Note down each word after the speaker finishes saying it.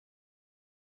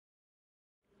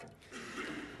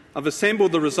I've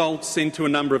assembled the results into a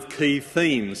number of key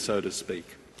themes, so to speak.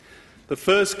 The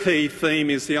first key theme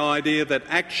is the idea that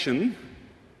action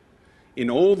in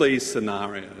all these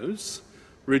scenarios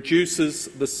reduces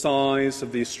the size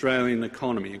of the Australian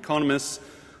economy. Economists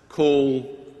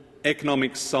call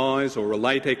economic size, or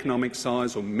relate economic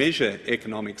size, or measure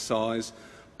economic size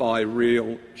by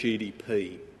real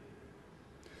GDP.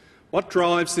 What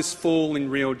drives this fall in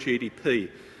real GDP?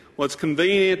 Well, it's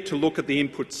convenient to look at the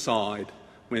input side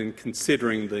when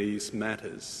considering these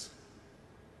matters.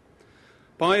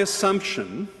 By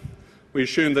assumption, we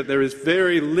assume that there is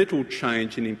very little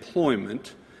change in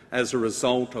employment as a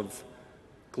result of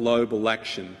global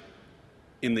action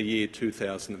in the year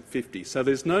 2050. So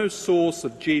there's no source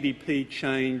of GDP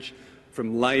change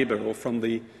from labour or from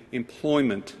the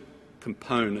employment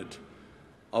component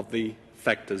of the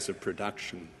factors of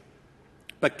production.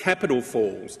 But capital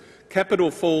falls.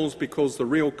 Capital falls because the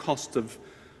real cost of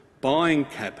buying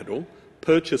capital,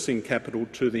 purchasing capital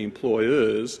to the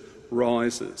employers,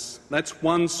 rises. That's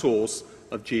one source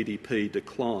of GDP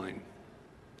decline.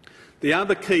 The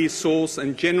other key source,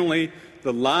 and generally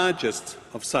the largest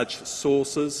of such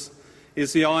sources,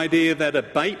 is the idea that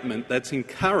abatement that's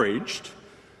encouraged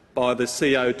by the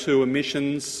CO2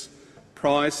 emissions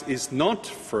price is not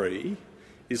free,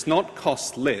 is not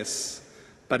cost less,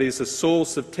 but is a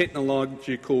source of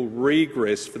technological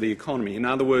regress for the economy. In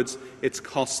other words, it's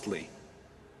costly.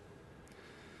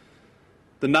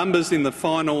 The numbers in the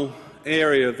final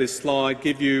area of this slide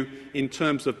give you, in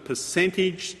terms of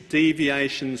percentage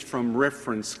deviations from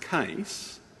reference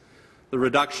case, the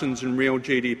reductions in real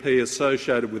GDP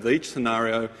associated with each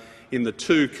scenario in the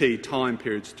two key time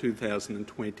periods,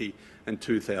 2020 and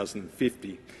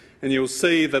 2050. And you'll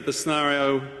see that the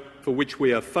scenario for which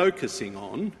we are focusing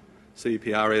on,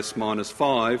 CPRS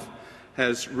 -5,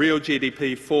 has real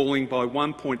GDP falling by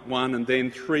 1.1 and then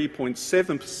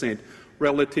 3.7%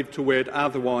 relative to where it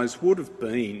otherwise would have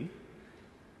been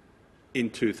in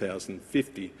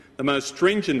 2050. The most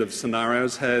stringent of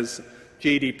scenarios has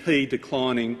GDP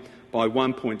declining by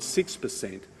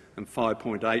 1.6% and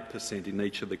 5.8% in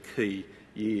each of the key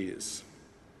years.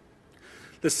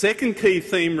 The second key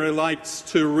theme relates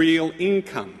to real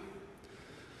income.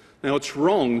 Now, it's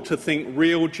wrong to think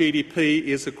real GDP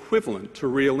is equivalent to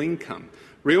real income.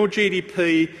 Real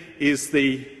GDP is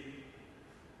the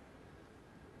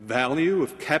value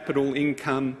of capital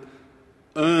income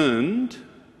earned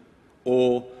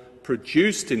or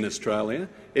produced in Australia.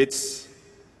 It's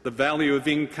the value of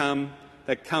income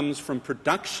that comes from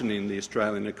production in the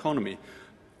Australian economy.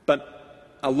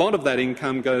 But a lot of that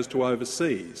income goes to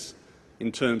overseas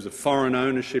in terms of foreign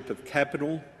ownership of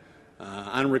capital,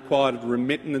 unrequited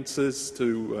remittances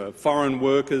to foreign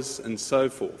workers and so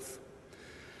forth.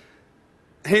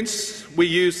 Hence, we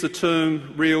use the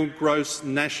term real gross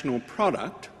national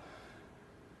product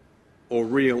or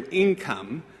real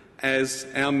income as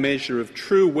our measure of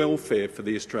true welfare for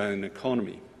the Australian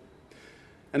economy.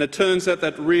 And it turns out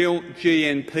that real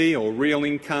GNP or real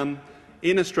income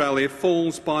in Australia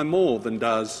falls by more than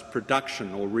does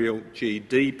production or real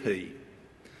GDP.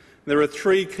 There are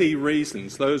three key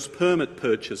reasons. Those permit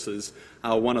purchases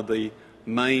are one of the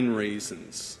main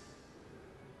reasons.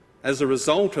 As a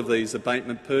result of these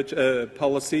abatement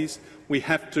policies, we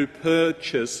have to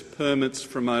purchase permits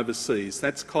from overseas.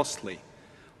 That's costly.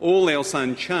 All else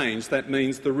unchanged, that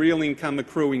means the real income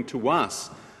accruing to us,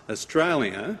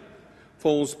 Australians,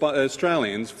 falls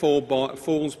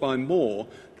by more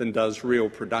than does real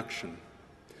production.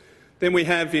 Then we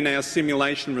have in our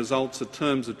simulation results the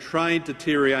terms of trade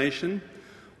deterioration.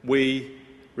 We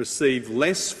receive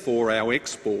less for our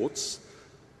exports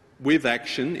with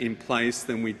action in place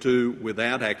than we do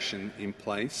without action in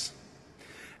place.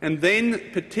 And then,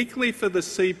 particularly for the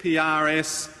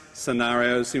CPRS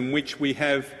scenarios in which we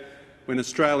have, when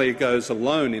Australia goes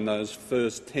alone in those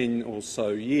first 10 or so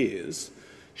years,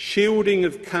 shielding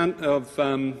of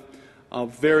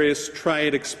various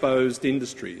trade-exposed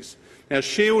industries. Now,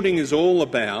 shielding is all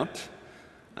about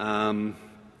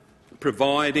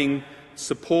providing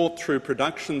support through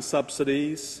production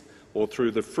subsidies or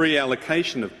through the free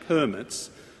allocation of permits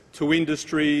to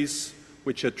industries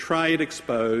which are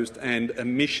trade-exposed and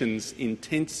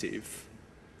emissions-intensive,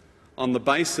 on the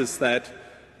basis that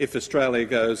if Australia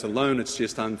goes alone, it's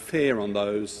just unfair on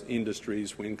those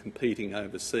industries when competing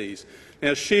overseas.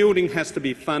 Now, shielding has to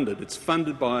be funded. It's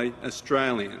funded by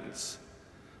Australians.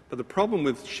 But the problem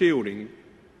with shielding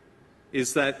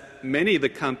is that many of the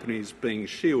companies being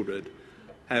shielded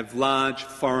have large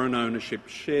foreign ownership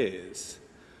shares.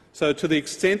 So to the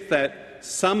extent that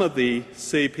some of the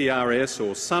CPRS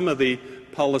or some of the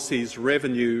policy's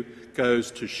revenue goes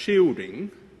to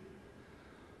shielding,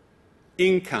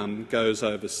 income goes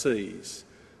overseas.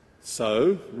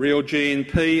 So real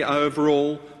GNP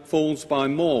overall falls by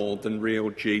more than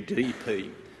real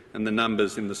GDP, and the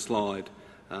numbers in the slide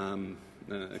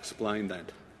explain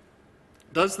that.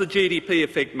 Does the GDP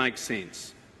effect make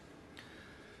sense?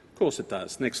 Of course it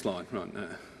does. Next slide. Right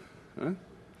now.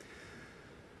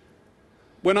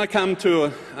 When I come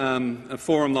to a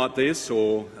forum like this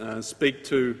or speak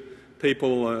to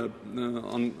people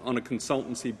on a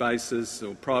consultancy basis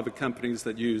or private companies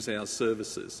that use our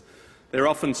services, they're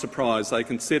often surprised. They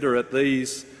consider at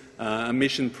these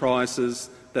emission prices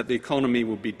that the economy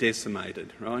will be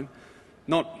decimated, right?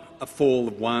 Not a fall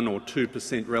of 1 or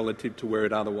 2% relative to where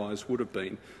it otherwise would have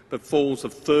been, but falls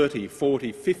of 30,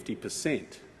 40, 50%.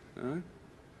 Right?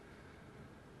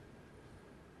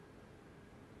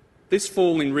 This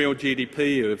fall in real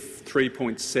GDP of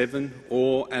 3.7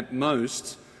 or at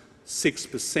most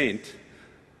 6%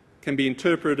 can be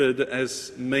interpreted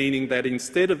as meaning that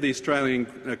instead of the Australian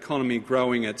economy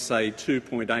growing at, say,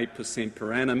 2.8%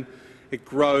 per annum, it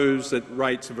grows at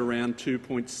rates of around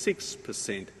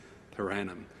 2.6% per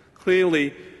annum.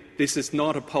 Clearly, this is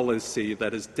not a policy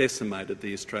that has decimated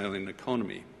the Australian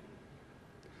economy.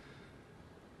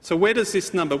 So where does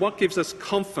this number, what gives us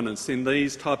confidence in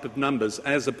these type of numbers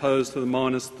as opposed to the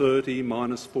 -30,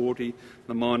 -40,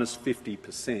 the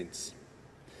 -50%?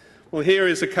 Well, here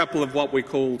is a couple of what we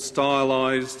call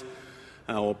stylised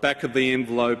or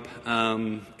back-of-the-envelope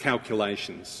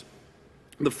calculations.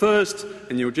 The first,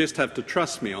 and you'll just have to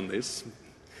trust me on this,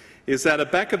 is that a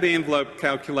back-of-the-envelope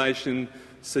calculation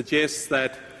suggests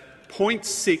that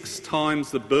 0.6 times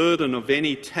the burden of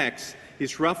any tax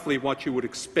is roughly what you would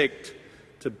expect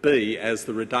to be as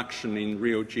the reduction in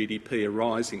real GDP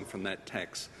arising from that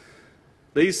tax.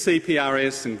 These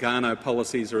CPRS and Garno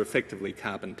policies are effectively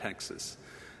carbon taxes.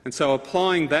 And so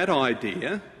applying that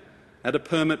idea at a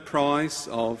permit price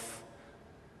of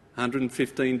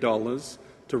 $115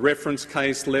 to reference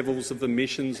case levels of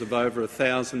emissions of over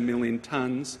 1,000 million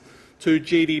tonnes to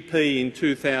GDP in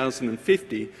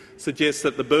 2050 suggests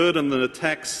that the burden of the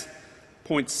tax,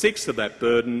 0.6 of that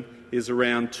burden, is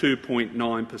around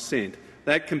 2.9%.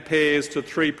 That compares to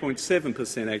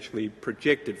 3.7% actually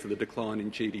projected for the decline in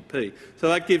GDP. So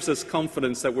that gives us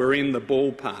confidence that we're in the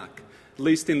ballpark, at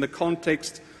least in the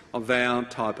context of our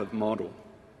type of model.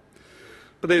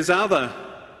 But there's other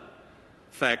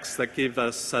facts that give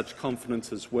us such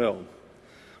confidence as well.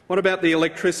 What about the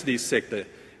electricity sector?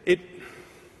 It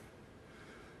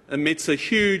emits a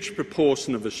huge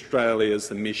proportion of Australia's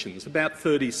emissions, about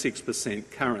 36%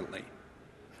 currently.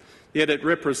 Yet it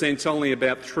represents only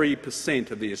about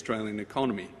 3% of the Australian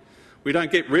economy. We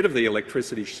don't get rid of the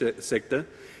electricity sector.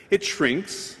 It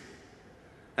shrinks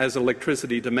as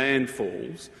electricity demand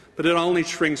falls, but it only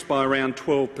shrinks by around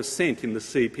 12% in the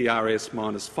CPRS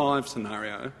 -5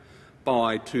 scenario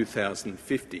by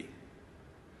 2050.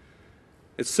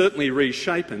 It's certainly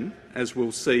reshapen, as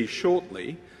we'll see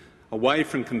shortly, away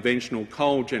from conventional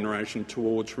coal generation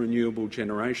towards renewable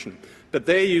generation. But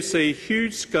there you see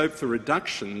huge scope for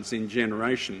reductions in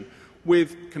generation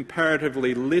with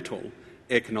comparatively little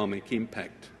economic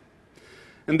impact.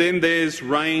 And then there's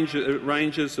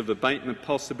ranges of abatement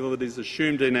possibilities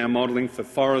assumed in our modelling for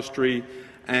forestry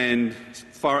and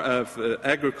for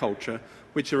agriculture,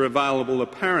 which are available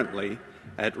apparently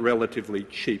at relatively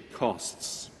cheap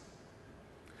costs.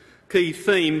 Key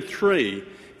theme 3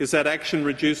 is that action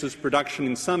reduces production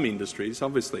in some industries,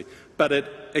 obviously, but it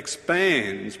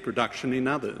expands production in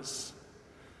others.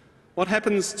 What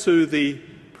happens to the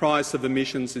price of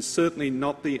emissions is certainly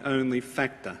not the only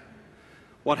factor.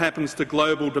 What happens to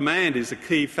global demand is a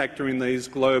key factor in these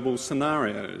global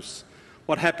scenarios.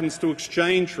 What happens to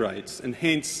exchange rates and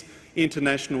hence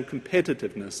international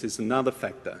competitiveness is another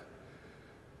factor.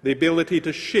 The ability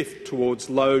to shift towards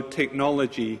low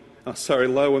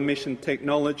emission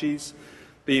technologies,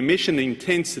 the emission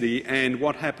intensity and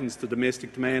what happens to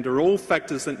domestic demand are all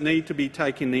factors that need to be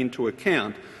taken into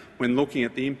account when looking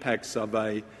at the impacts of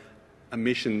an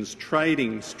emissions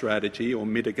trading strategy or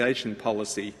mitigation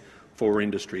policy for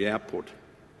industry output.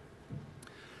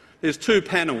 There's two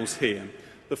panels here.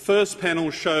 The first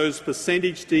panel shows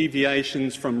percentage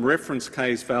deviations from reference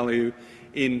case value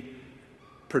in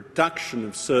production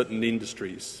of certain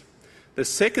industries. The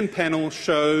second panel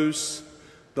shows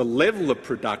the level of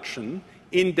production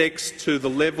indexed to the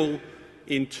level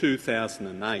in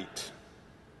 2008.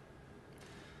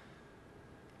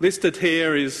 Listed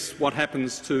here is what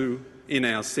happens to, in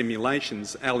our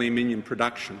simulations, aluminium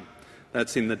production.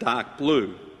 That's in the dark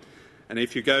blue. And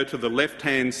if you go to the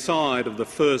left-hand side of the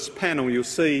first panel, you'll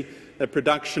see that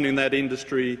production in that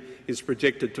industry is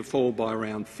projected to fall by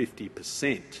around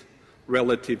 50%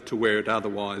 relative to where it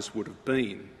otherwise would have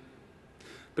been.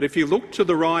 But if you look to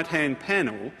the right-hand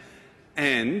panel,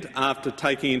 and after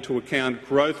taking into account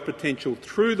growth potential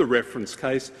through the reference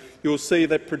case, you'll see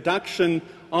that production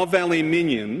of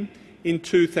aluminium in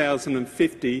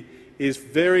 2050 is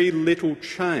very little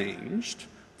changed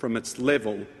from its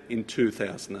level in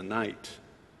 2008.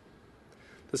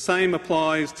 The same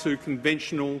applies to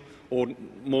conventional or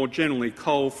more generally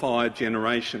coal-fired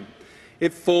generation.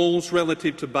 It falls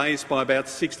relative to base by about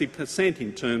 60%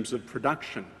 in terms of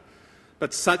production.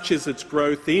 But such is its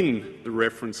growth in the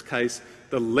reference case,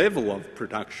 the level of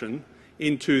production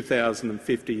in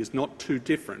 2050 is not too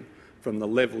different from the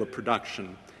level of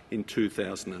production in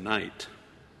 2008.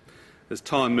 As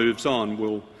time moves on,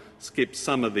 we'll skip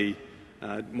some of the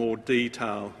more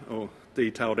detailed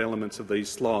elements of these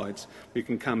slides. We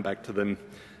can come back to them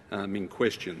in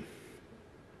question.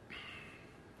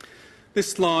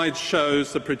 This slide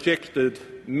shows the projected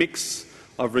mix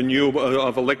of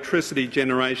electricity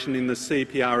generation in the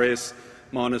CPRS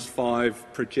 -5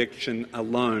 projection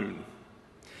alone.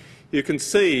 You can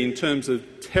see in terms of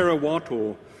terawatt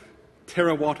or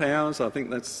terawatt hours, I think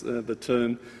that's the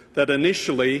term, that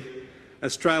initially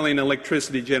Australian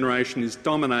electricity generation is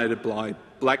dominated by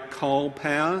black coal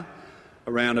power,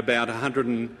 around about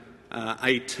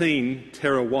 118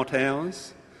 terawatt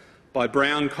hours, by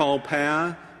brown coal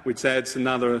power, which adds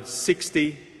another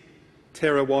 60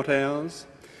 terawatt hours,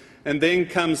 and then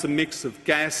comes a mix of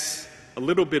gas, a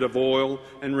little bit of oil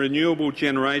and renewable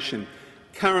generation,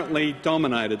 currently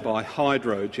dominated by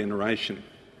hydro generation.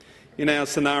 In our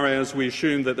scenarios, we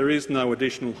assume that there is no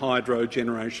additional hydro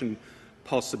generation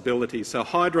possibility, so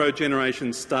hydro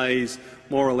generation stays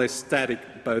more or less static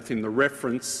both in the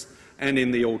reference and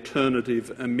in the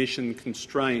alternative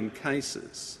emission-constrained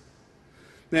cases.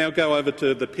 Now go over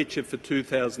to the picture for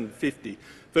 2050.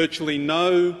 Virtually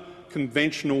no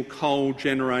conventional coal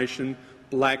generation,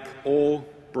 black or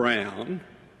brown,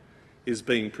 is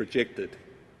being projected.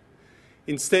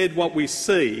 Instead, what we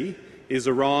see is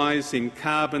a rise in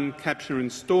carbon capture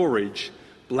and storage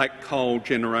black coal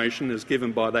generation, as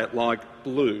given by that light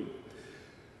blue.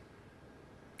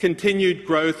 Continued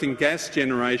growth in gas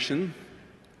generation,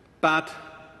 but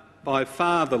by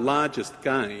far the largest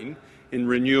gain in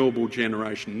renewable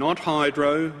generation, not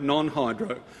hydro,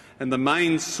 non-hydro. And the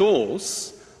main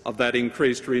source of that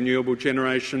increased renewable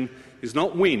generation is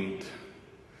not wind,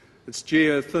 it's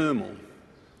geothermal.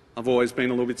 I've always been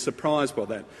a little bit surprised by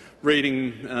that.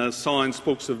 Reading science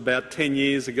books of about 10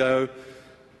 years ago,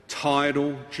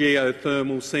 tidal,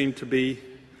 geothermal seemed to be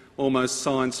almost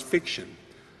science fiction.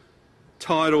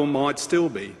 Tidal might still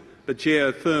be, but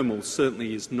geothermal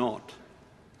certainly is not.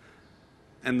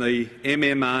 And the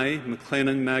MMA,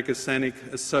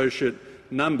 McLennan-Magasanik associate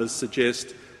numbers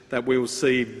suggest that we will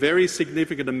see very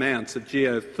significant amounts of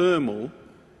geothermal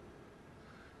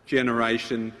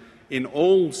generation in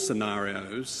all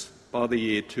scenarios by the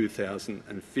year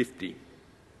 2050.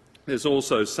 There's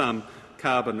also some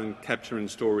carbon capture and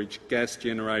storage gas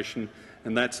generation,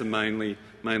 and that's mainly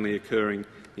occurring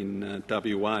in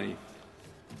WA.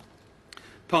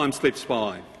 Time slips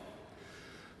by.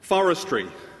 Forestry.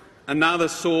 Another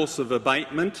source of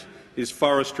abatement is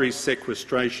forestry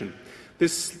sequestration.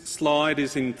 This slide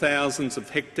is in thousands of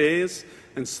hectares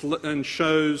and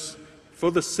shows,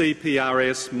 for the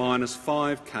CPRS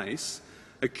 -5 case,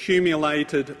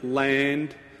 accumulated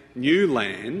land, new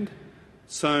land,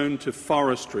 sown to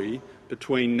forestry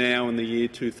between now and the year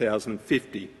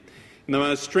 2050. In the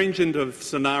most stringent of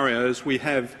scenarios, we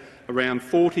have around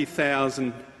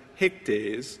 40,000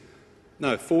 hectares,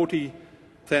 no, 40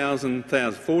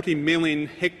 million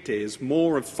hectares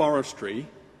more of forestry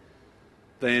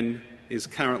than is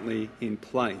currently in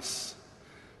place.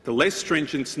 The less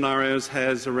stringent scenarios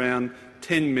has around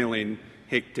 10 million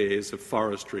hectares of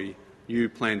forestry, new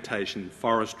plantation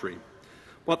forestry.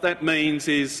 What that means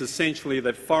is essentially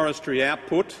that forestry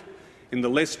output in the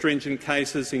less stringent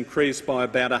cases increased by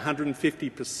about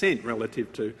 150%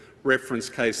 relative to reference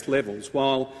case levels,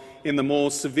 while in the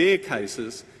more severe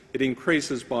cases it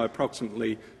increases by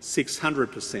approximately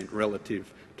 600%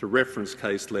 relative to reference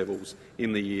case levels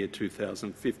in the year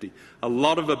 2050. A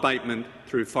lot of abatement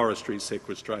through forestry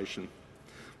sequestration.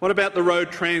 What about the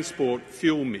road transport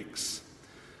fuel mix?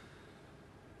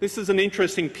 This is an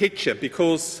interesting picture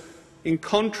because, in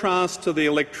contrast to the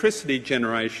electricity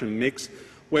generation mix,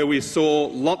 where we saw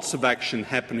lots of action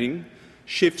happening,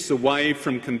 shifts away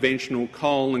from conventional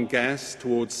coal and gas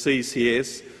towards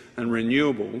CCS and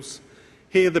renewables,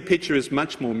 here the picture is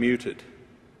much more muted.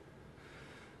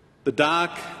 The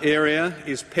dark area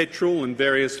is petrol and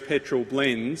various petrol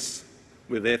blends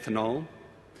with ethanol.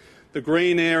 The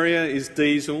green area is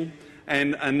diesel,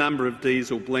 and a number of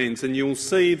diesel blends. And you'll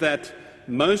see that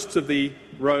most of the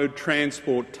road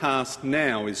transport task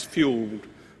now is fuelled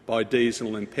by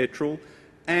diesel and petrol,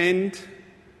 and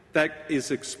that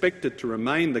is expected to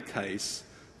remain the case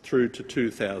through to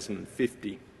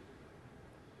 2050.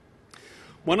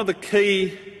 One of the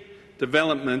key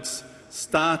developments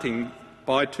starting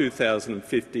by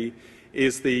 2050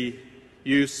 is the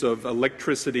use of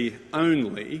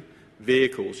electricity-only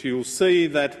vehicles. You'll see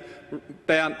that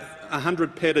about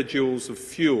 100 petajoules of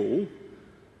fuel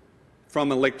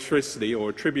from electricity or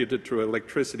attributed to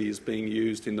electricity is being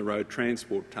used in the road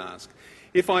transport task.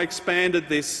 If I expanded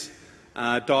this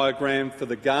diagram for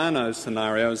the Garneau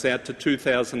scenarios out to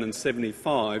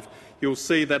 2075, you'll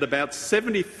see that about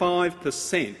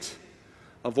 75%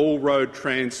 of all road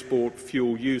transport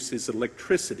fuel use is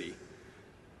electricity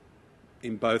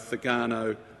in both the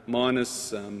Garneau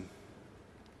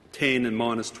 -10 and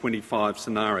 -25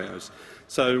 scenarios.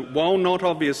 So while not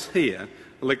obvious here,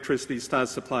 electricity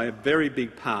starts to play a very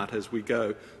big part as we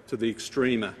go to the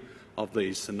extrema of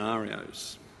these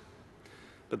scenarios.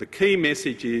 But the key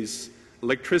message is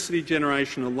electricity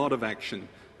generation, a lot of action.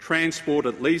 Transport,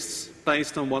 at least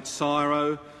based on what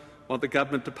CSIRO, what the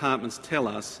government departments tell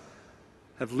us,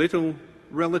 have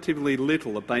relatively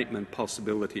little abatement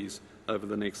possibilities over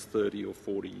the next 30 or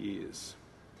 40 years.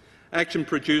 Action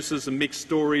produces a mixed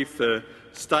story for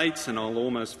states, and I'll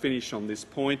almost finish on this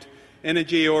point.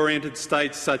 Energy-oriented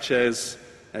states such as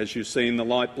you see in the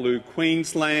light blue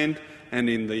Queensland and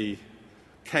in the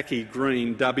khaki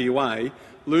green WA,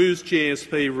 lose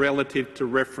GSP relative to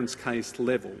reference case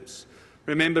levels.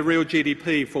 Remember, real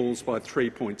GDP falls by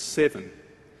 3.7.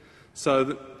 So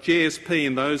the GSP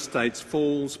in those states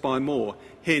falls by more.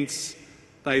 Hence,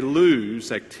 they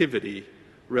lose activity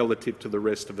relative to the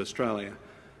rest of Australia.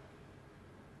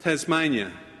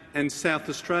 Tasmania and South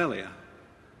Australia,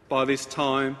 by this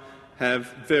time,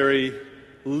 have very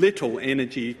little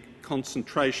energy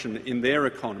concentration in their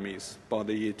economies by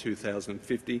the year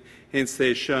 2050. Hence,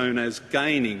 they're shown as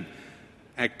gaining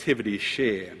activity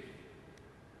share.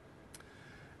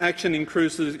 Action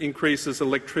increases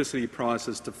electricity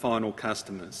prices to final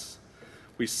customers.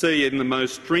 We see in the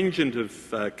most stringent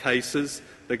of cases,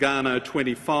 the Garneau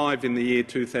 25 in the year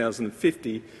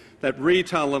 2050, that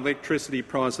retail electricity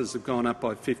prices have gone up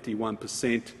by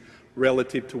 51%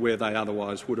 relative to where they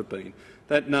otherwise would have been.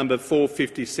 That number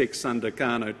 456 under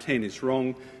Garneau 10 is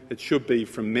wrong. It should be,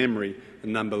 from memory, a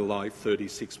number like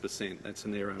 36%. That's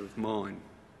an error of mine.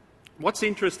 What's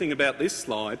interesting about this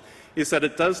slide is that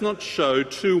it does not show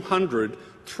 200,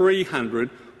 300,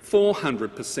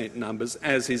 400% numbers,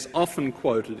 as is often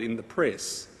quoted in the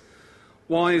press.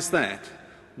 Why is that?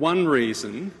 One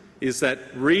reason is that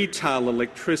retail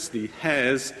electricity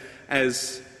has,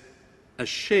 as a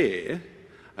share,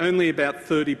 only about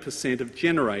 30% of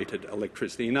generated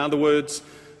electricity. In other words,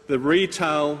 the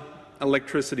retail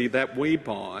electricity that we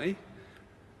buy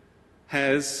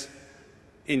has,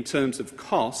 in terms of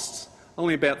costs,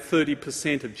 only about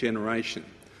 30% of generation.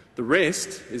 The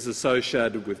rest is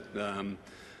associated with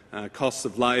costs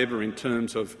of labour in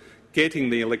terms of getting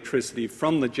the electricity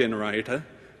from the generator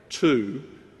to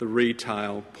the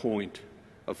retail point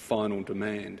of final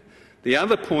demand. The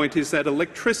other point is that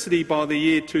electricity by the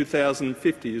year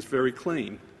 2050 is very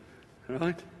clean.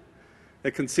 Right?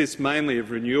 It consists mainly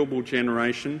of renewable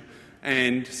generation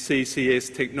and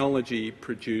CCS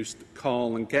technology-produced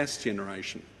coal and gas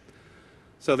generation.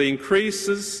 So the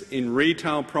increases in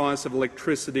retail price of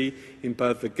electricity in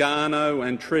both the Garneau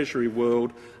and Treasury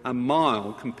world are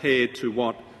mild compared to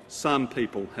what some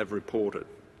people have reported.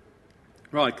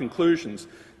 Right, conclusions.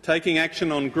 Taking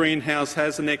action on greenhouse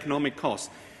has an economic cost.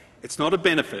 It's not a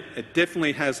benefit, it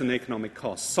definitely has an economic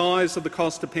cost. Size of the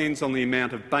cost depends on the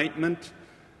amount of abatement,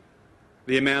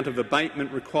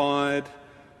 required,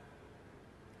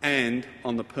 and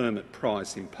on the permit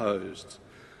price imposed.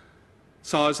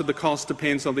 Size of the cost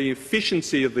depends on the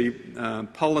efficiency of the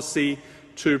policy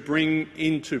to bring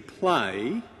into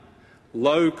play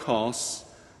low costs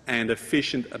and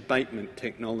efficient abatement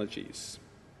technologies.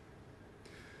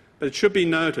 But it should be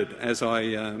noted, as I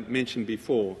mentioned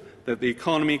before, that the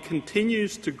economy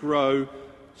continues to grow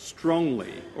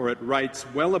strongly or at rates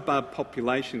well above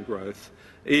population growth,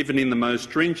 even in the most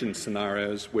stringent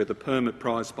scenarios where the permit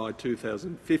price by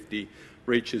 2050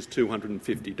 reaches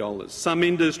 $250. Some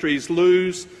industries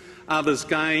lose, others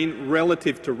gain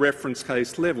relative to reference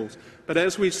case levels. But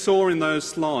as we saw in those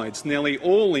slides, nearly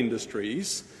all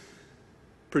industries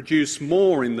produce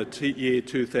more in the year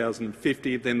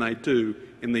 2050 than they do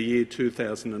in the year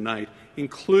 2008,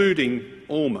 including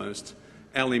almost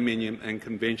aluminium and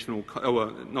conventional,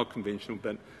 not conventional,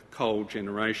 but coal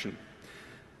generation.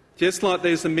 Just like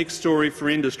there's a mixed story for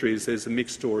industries, there's a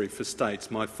mixed story for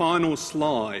states. My final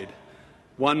slide,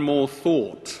 one more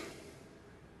thought.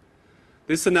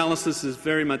 This analysis is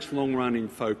very much long-run in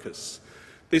focus.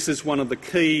 This is one of the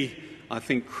key, I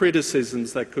think,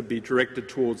 criticisms that could be directed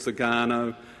towards the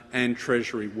Garno and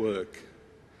Treasury work,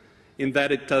 in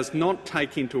that it does not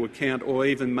take into account or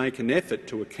even make an effort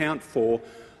to account for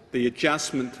the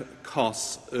adjustment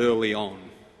costs early on.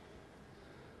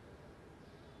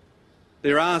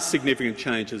 There are significant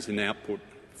changes in output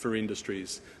for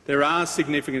industries. There are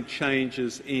significant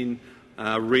changes in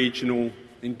regional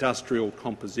industrial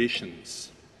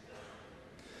compositions.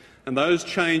 And those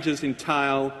changes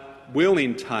will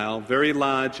entail very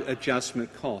large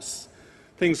adjustment costs.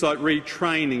 Things like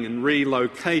retraining and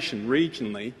relocation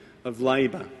regionally of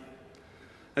labour.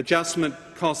 Adjustment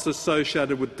costs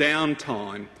associated with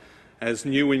downtime as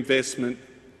new investment,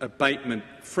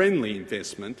 abatement-friendly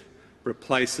investment,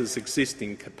 replaces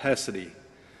existing capacity.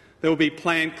 There will be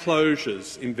plant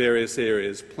closures in various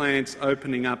areas, plants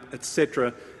opening up,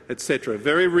 etc., etc.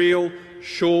 Very real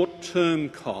short-term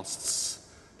costs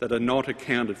that are not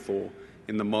accounted for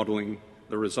in the modelling,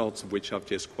 the results of which I've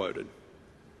just quoted.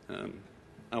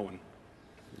 Owen.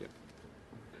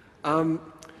 Yep.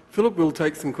 Philip will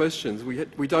take some questions.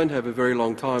 We don't have a very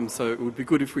long time, so it would be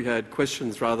good if we had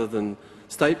questions rather than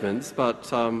statements,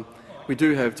 but we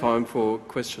do have time for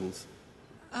questions.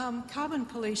 Carbon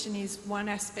pollution is one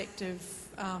aspect of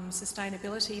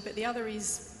sustainability, but the other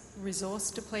is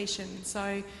resource depletion.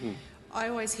 So I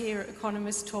always hear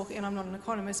economists talk, and I'm not an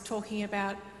economist, talking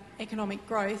about economic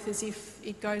growth as if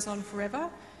it goes on forever,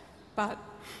 but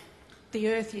the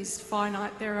Earth is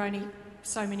finite. There are only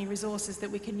so many resources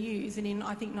that we can use, and in,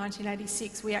 I think,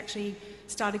 1986 we actually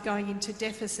started going into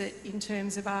deficit in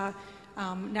terms of our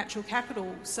natural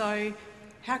capital. So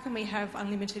how can we have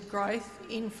unlimited growth,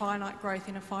 infinite growth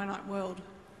in a finite world?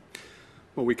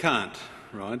 Well, we can't,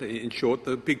 right? In short,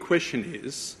 the big question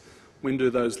is, when do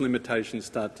those limitations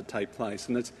start to take place?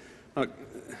 And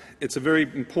it's a very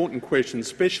important question,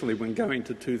 especially when going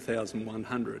to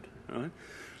 2100, right?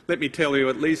 Let me tell you,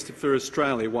 at least for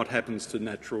Australia, what happens to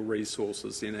natural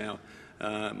resources in our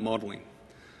modelling.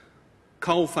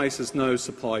 Coal faces no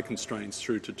supply constraints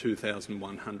through to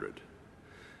 2100.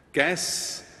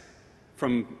 Gas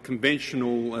from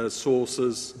conventional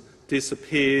sources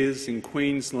disappears in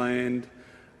Queensland,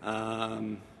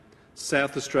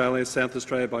 South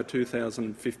Australia by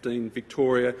 2015,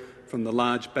 Victoria from the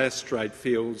large Bass Strait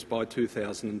fields by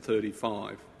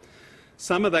 2035.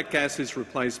 Some of that gas is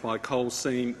replaced by coal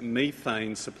seam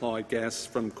methane supplied gas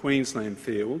from Queensland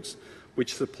fields,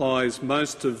 which supplies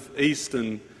most of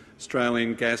eastern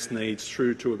Australian gas needs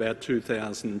through to about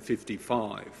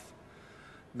 2055.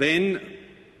 Then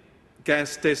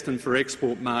gas destined for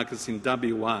export markets in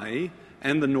WA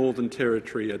and the Northern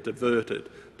Territory are diverted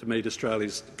to meet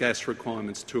Australia's gas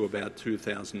requirements to about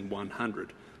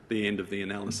 2100, the end of the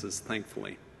analysis,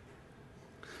 thankfully.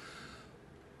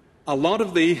 A lot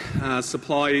of the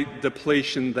supply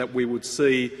depletion that we would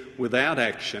see without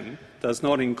action does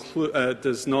not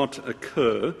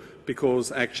occur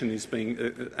because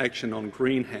action on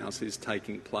greenhouse is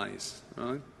taking place.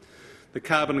 Right? The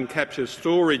carbon and capture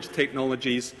storage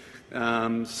technologies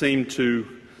seem to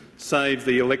save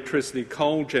the electricity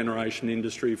coal generation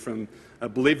industry from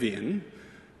oblivion,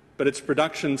 but its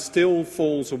production still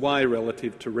falls away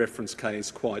relative to reference case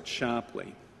quite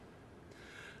sharply.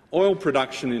 Oil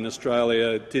production in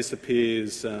Australia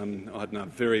disappears, I don't know,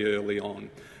 very early on,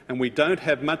 and we don't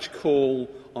have much call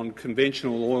on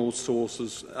conventional oil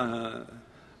sources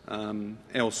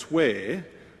elsewhere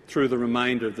through the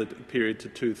remainder of the period to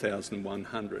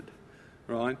 2100.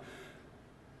 Right?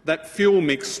 That fuel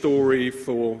mix story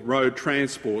for road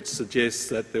transport suggests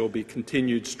that there will be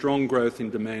continued strong growth in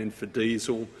demand for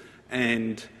diesel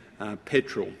and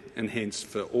petrol, and hence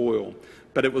for oil.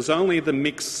 But it was only the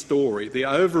mixed story. The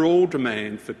overall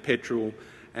demand for petrol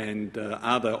and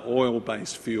other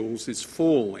oil-based fuels is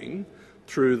falling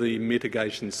through the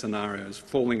mitigation scenarios,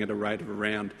 falling at a rate of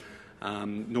around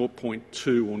 0.2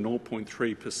 or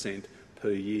 0.3%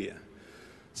 per year.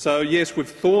 So yes, we've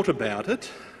thought about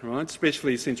it, right,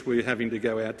 especially since we're having to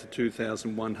go out to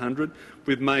 2100.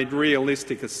 We've made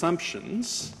realistic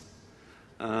assumptions,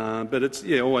 but it's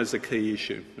always a key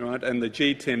issue, right? And the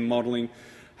G10 modelling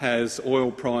has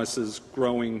oil prices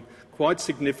growing quite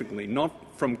significantly, not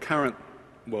from current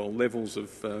levels of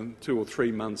 2 or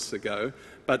 3 months ago,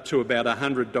 but to about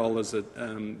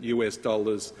 $100 US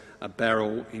dollars a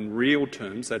barrel in real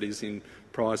terms, that is in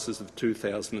prices of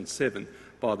 2007,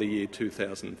 by the year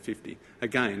 2050.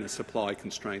 Again, a supply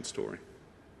constraint story.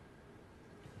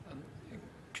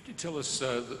 Could you tell us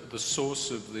the source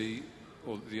of the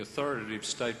or the authoritative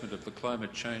statement of the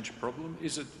climate change problem?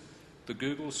 Is it the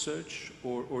Google search,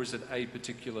 or is it a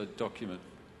particular document?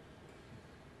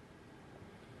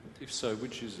 If so,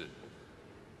 which is it?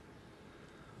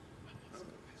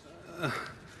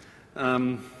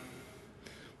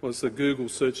 Was the Google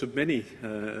search of many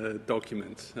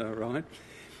documents, right?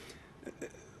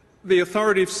 The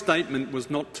authoritative statement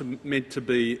was not meant to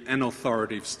be an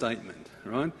authoritative statement,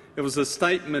 right? It was a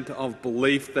statement of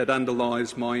belief that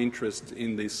underlies my interest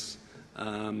in this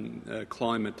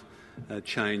climate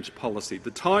change policy. The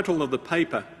title of the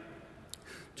paper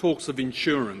talks of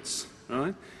insurance,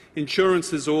 right?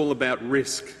 Insurance is all about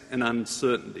risk and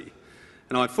uncertainty.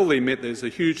 And I fully admit there's a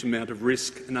huge amount of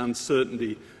risk and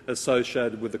uncertainty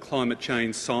associated with the climate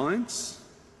change science,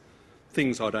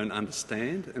 things I don't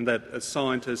understand and that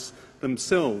scientists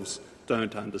themselves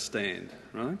don't understand,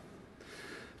 right?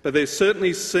 But there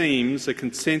certainly seems a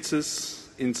consensus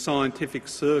in scientific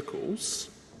circles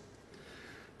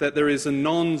that there is a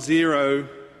non-zero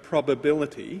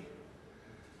probability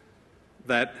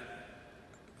that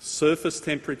surface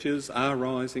temperatures are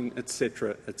rising,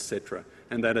 etc., etc.,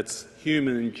 and that it's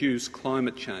human-induced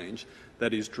climate change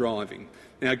that is driving.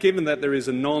 Now, given that there is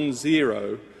a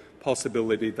non-zero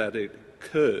possibility that it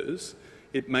occurs,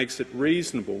 it makes it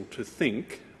reasonable to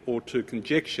think or to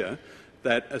conjecture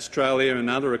that Australia and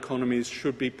other economies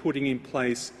should be putting in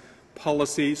place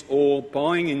policies or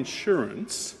buying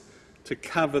insurance to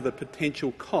cover the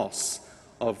potential costs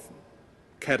of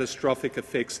catastrophic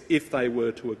effects if they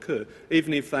were to occur,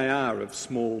 even if they are of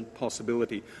small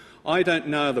possibility. I don't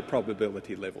know the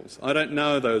probability levels. I don't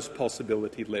know those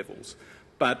possibility levels.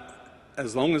 But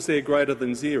as long as they're greater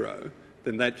than zero,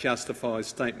 then that justifies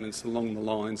statements along the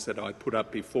lines that I put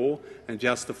up before and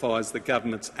justifies the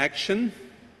government's action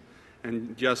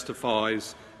and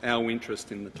justifies our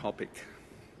interest in the topic.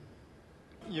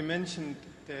 You mentioned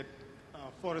that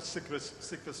forest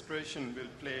sequestration will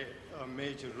play a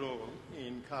major role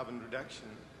in carbon reduction.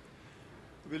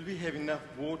 Will we have enough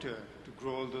water to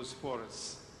grow all those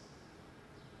forests?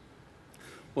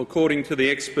 Well, according to the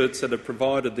experts that have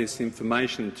provided this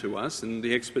information to us and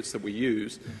the experts that we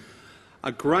use,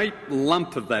 a great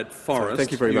lump of that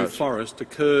forest, forest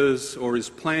occurs or is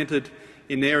planted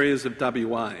in areas of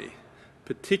WA,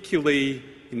 particularly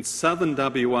in southern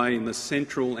WA in the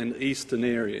central and eastern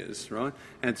areas, right?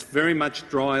 And it's very much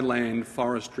dry land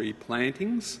forestry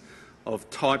plantings of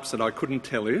types that I couldn't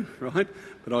tell you, right?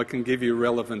 But I can give you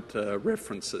relevant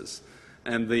references.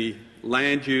 And the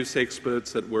land use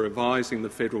experts that were advising the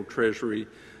Federal Treasury,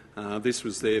 this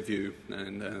was their view,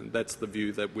 and that's the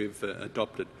view that we've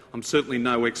adopted. I'm certainly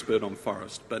no expert on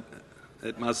forest, but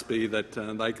it must be that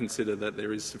they consider that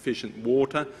there is sufficient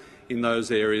water in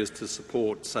those areas to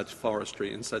support such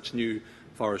forestry and such new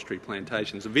forestry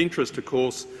plantations. Of interest, of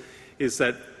course, is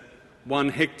that 1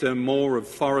 hectare more of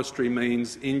forestry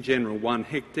means, in general, 1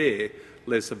 hectare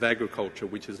less of agriculture,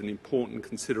 which is an important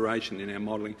consideration in our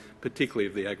modelling, particularly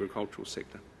of the agricultural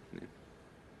sector.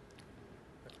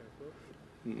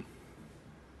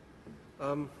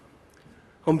 Yeah.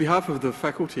 On behalf of the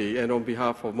faculty and on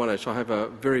behalf of Monash, I have a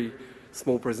very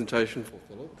small presentation for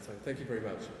Philip, so thank you very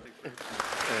much.